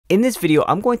In this video,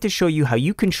 I'm going to show you how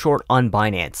you can short on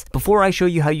Binance. Before I show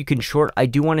you how you can short, I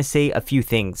do want to say a few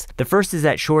things. The first is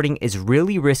that shorting is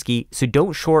really risky, so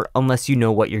don't short unless you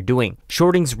know what you're doing.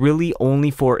 Shorting's really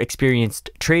only for experienced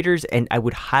traders, and I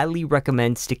would highly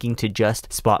recommend sticking to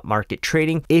just spot market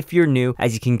trading if you're new,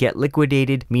 as you can get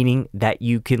liquidated, meaning that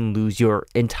you can lose your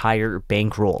entire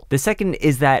bankroll. The second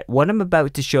is that what I'm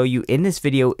about to show you in this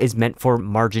video is meant for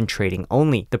margin trading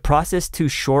only. The process to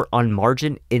short on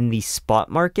margin in the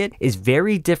spot market is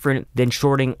very different than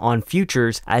shorting on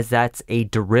futures, as that's a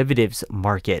derivatives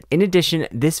market. In addition,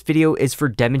 this video is for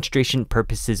demonstration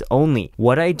purposes only.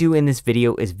 What I do in this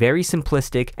video is very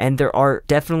simplistic, and there are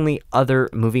definitely other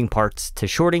moving parts to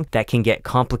shorting that can get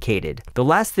complicated. The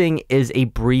last thing is a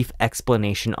brief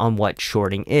explanation on what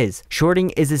shorting is. Shorting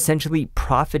is essentially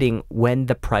profiting when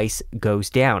the price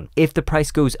goes down. If the price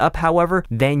goes up, however,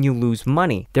 then you lose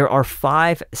money. There are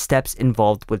 5 steps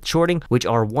involved with shorting, which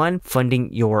are 1,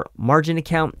 funding your margin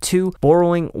account, 2,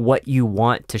 borrowing what you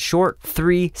want to short,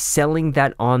 3, selling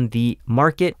that on the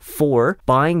market, 4,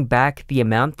 buying back the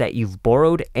amount that you've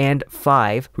borrowed, and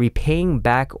 5, repaying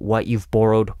back what you've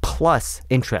borrowed plus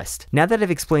interest. Now that I've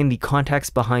explained the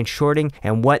context behind shorting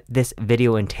and what this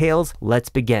video entails, let's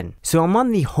begin. So I'm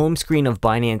on the home screen of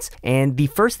Binance, and the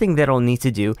first thing that I'll need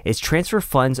to do is transfer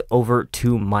funds over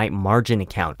to my margin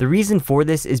account. The reason for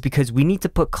this is because we need to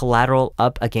put collateral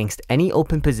up against any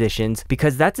open positions,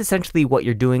 because that's essentially what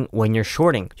you're doing when you're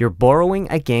shorting. You're borrowing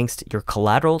against your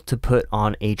collateral to put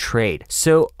on a trade.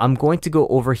 So I'm going to go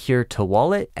over here to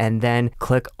wallet and then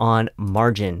click on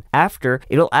margin. After,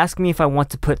 it'll ask me if I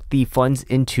want to put the funds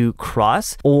into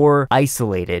cross or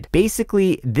isolated.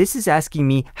 Basically, this is asking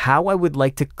me how I would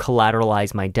like to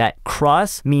collateralize my debt.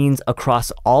 Cross means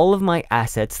across all of my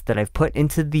assets that I've put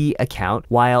into the account,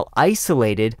 while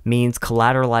isolated means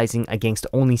collateralizing against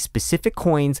only specific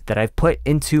coins that I've put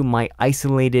into my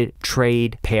isolated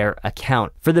trade pair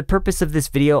account. For the purpose of this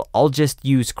video, I'll just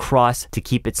use cross to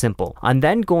keep it simple. I'm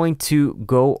then going to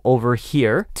go over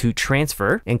here to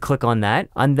transfer and click on that.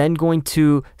 I'm then going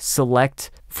to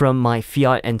select from my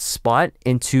fiat and spot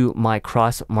into my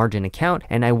cross margin account,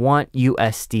 and I want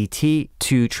USDT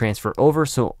to transfer over,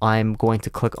 so I'm going to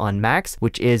click on max,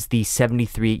 which is the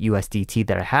 73 USDT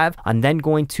that I have. I'm then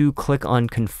going to click on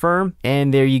confirm,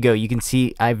 and there you go. You can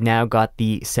see I've now got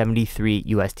the 73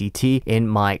 USDT in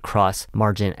my cross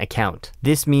margin account.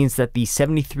 This means that the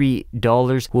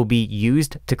 $73 will be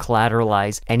used to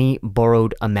collateralize any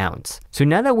borrowed amounts. So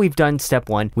now that we've done step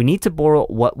 1, we need to borrow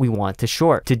what we want to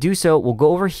short. To do so, we'll go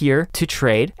over here to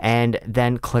trade and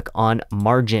then click on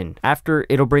margin. After,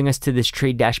 it'll bring us to this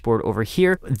trade dashboard over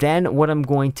here. Then what I'm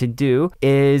going to do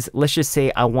is, let's just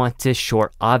say I want to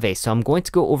short AVE. So I'm going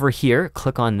to go over here,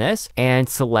 click on this and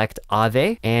select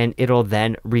AVE, and it'll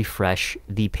then refresh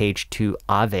the page to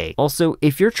AVE. Also,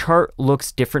 if your chart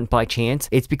looks different by chance,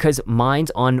 it's because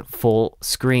mine's on full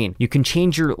screen. You can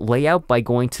change your layout by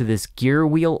going to this gear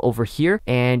wheel over here,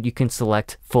 and you can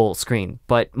select full screen,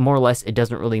 but more or less it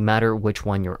doesn't really matter which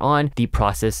one you're on. The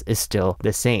process is still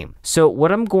the same. So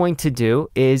what I'm going to do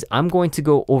is I'm going to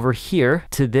go over here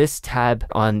to this tab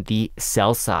on the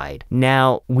sell side.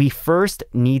 Now we first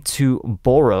need to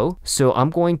borrow, so I'm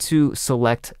going to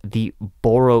select the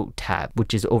borrow tab,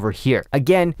 which is over here.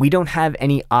 Again, we don't have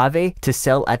any AVE to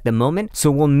sell at the moment, so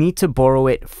we'll need to borrow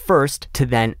it first to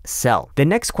then sell. The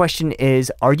next question is,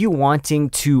 are you wanting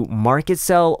to market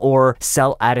sell or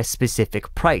sell at a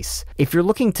specific price? If you're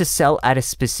looking to sell at a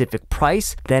specific price,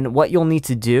 then what you'll need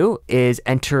to do is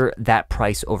enter that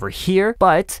price over here.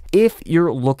 But if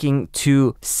you're looking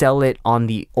to sell it on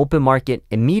the open market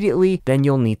immediately, then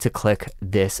you'll need to click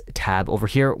this tab over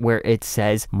here where it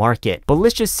says market. But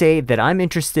let's just say that I'm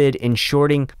interested in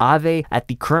shorting AVE at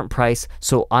the current price,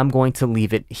 so I'm going to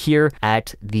leave it here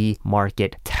at the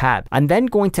market tab. I'm then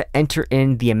going to enter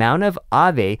in the amount of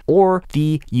AVE or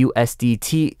the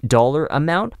USDT dollar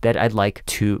amount that I'd like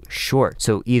to short.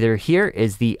 So either here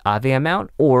is the AVE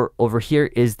amount, or over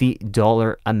here is the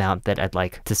dollar amount that I'd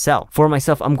like to sell. For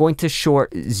myself, I'm going to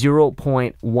short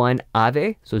 0.1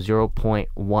 AVE, so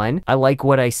 0.1. I like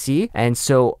what I see, and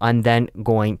so I'm then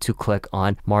going to click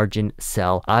on margin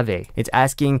sell AVE. It's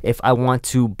asking if I want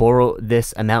to borrow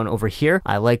this amount over here.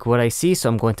 I like what I see, so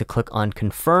I'm going to click on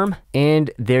confirm,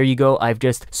 and there you go. I've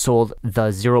just sold the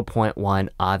 0.1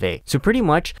 AVE. So pretty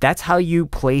much that's how you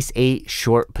place a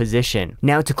short position.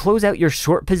 Now to close out your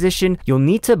short position, you'll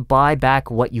need to buy back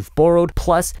what you've borrowed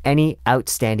plus any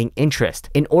outstanding interest.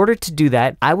 In order to do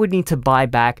that, I would need to buy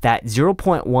back that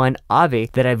 0.1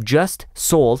 AVE that I've just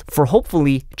sold for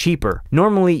hopefully cheaper.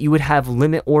 Normally, you would have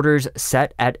limit orders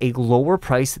set at a lower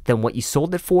price than what you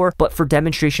sold it for, but for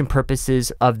demonstration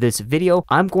purposes of this video,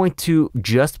 I'm going to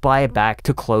just buy it back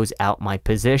to close out my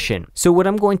position. So what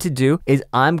I'm going to do is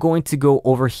I'm going to go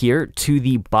over here to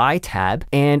the buy tab,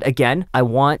 and again, I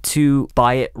want to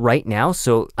buy it right now,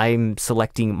 so I'm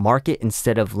selecting market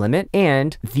instead of limit,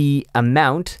 and the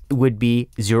amount would be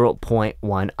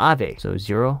 0.1 AVE. So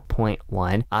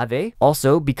 0.1 AVE.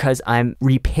 Also, because I'm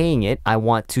repaying it, I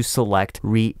want to select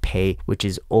repay, which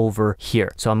is over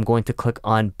here. So I'm going to click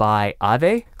on buy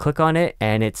AVE, click on it,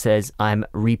 and it says I'm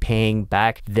repaying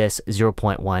back this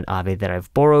 0.1 AVE that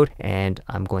I've borrowed, and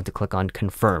I'm going to click on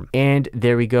confirm. And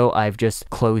there we go. I've just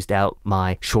closed out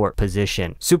my short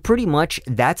position. So pretty much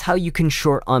that's how you can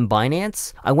short on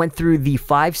Binance. I went through the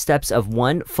 5 steps of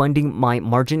 1, funding my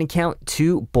margin account,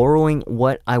 2, borrowing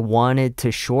what I wanted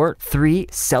to short, 3,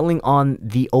 selling on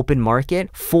the open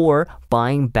market, 4,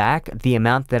 buying back the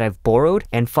amount that I've borrowed,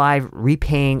 and 5,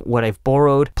 repaying what I've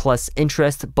borrowed plus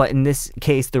interest, but in this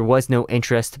case there was no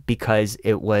interest because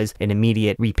it was an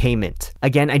immediate repayment.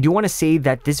 Again, I do want to say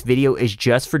that this video is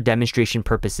just for demonstration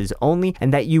purposes only,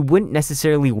 and that you wouldn't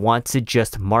necessarily want to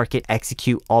just market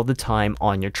execute all the time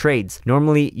on your trades.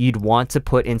 Normally you'd want to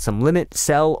put in some limit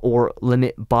sell or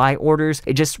limit buy orders.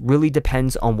 It just really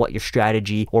depends on what your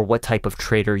strategy or what type of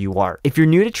trader you are. If you're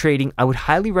new to trading, I would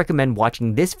highly recommend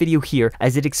watching this video here,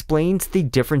 as it explains the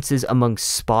differences among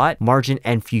spot, margin,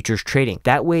 and futures trading.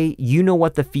 That way you know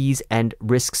what the fees and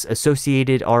risks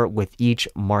associated are with each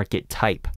market type.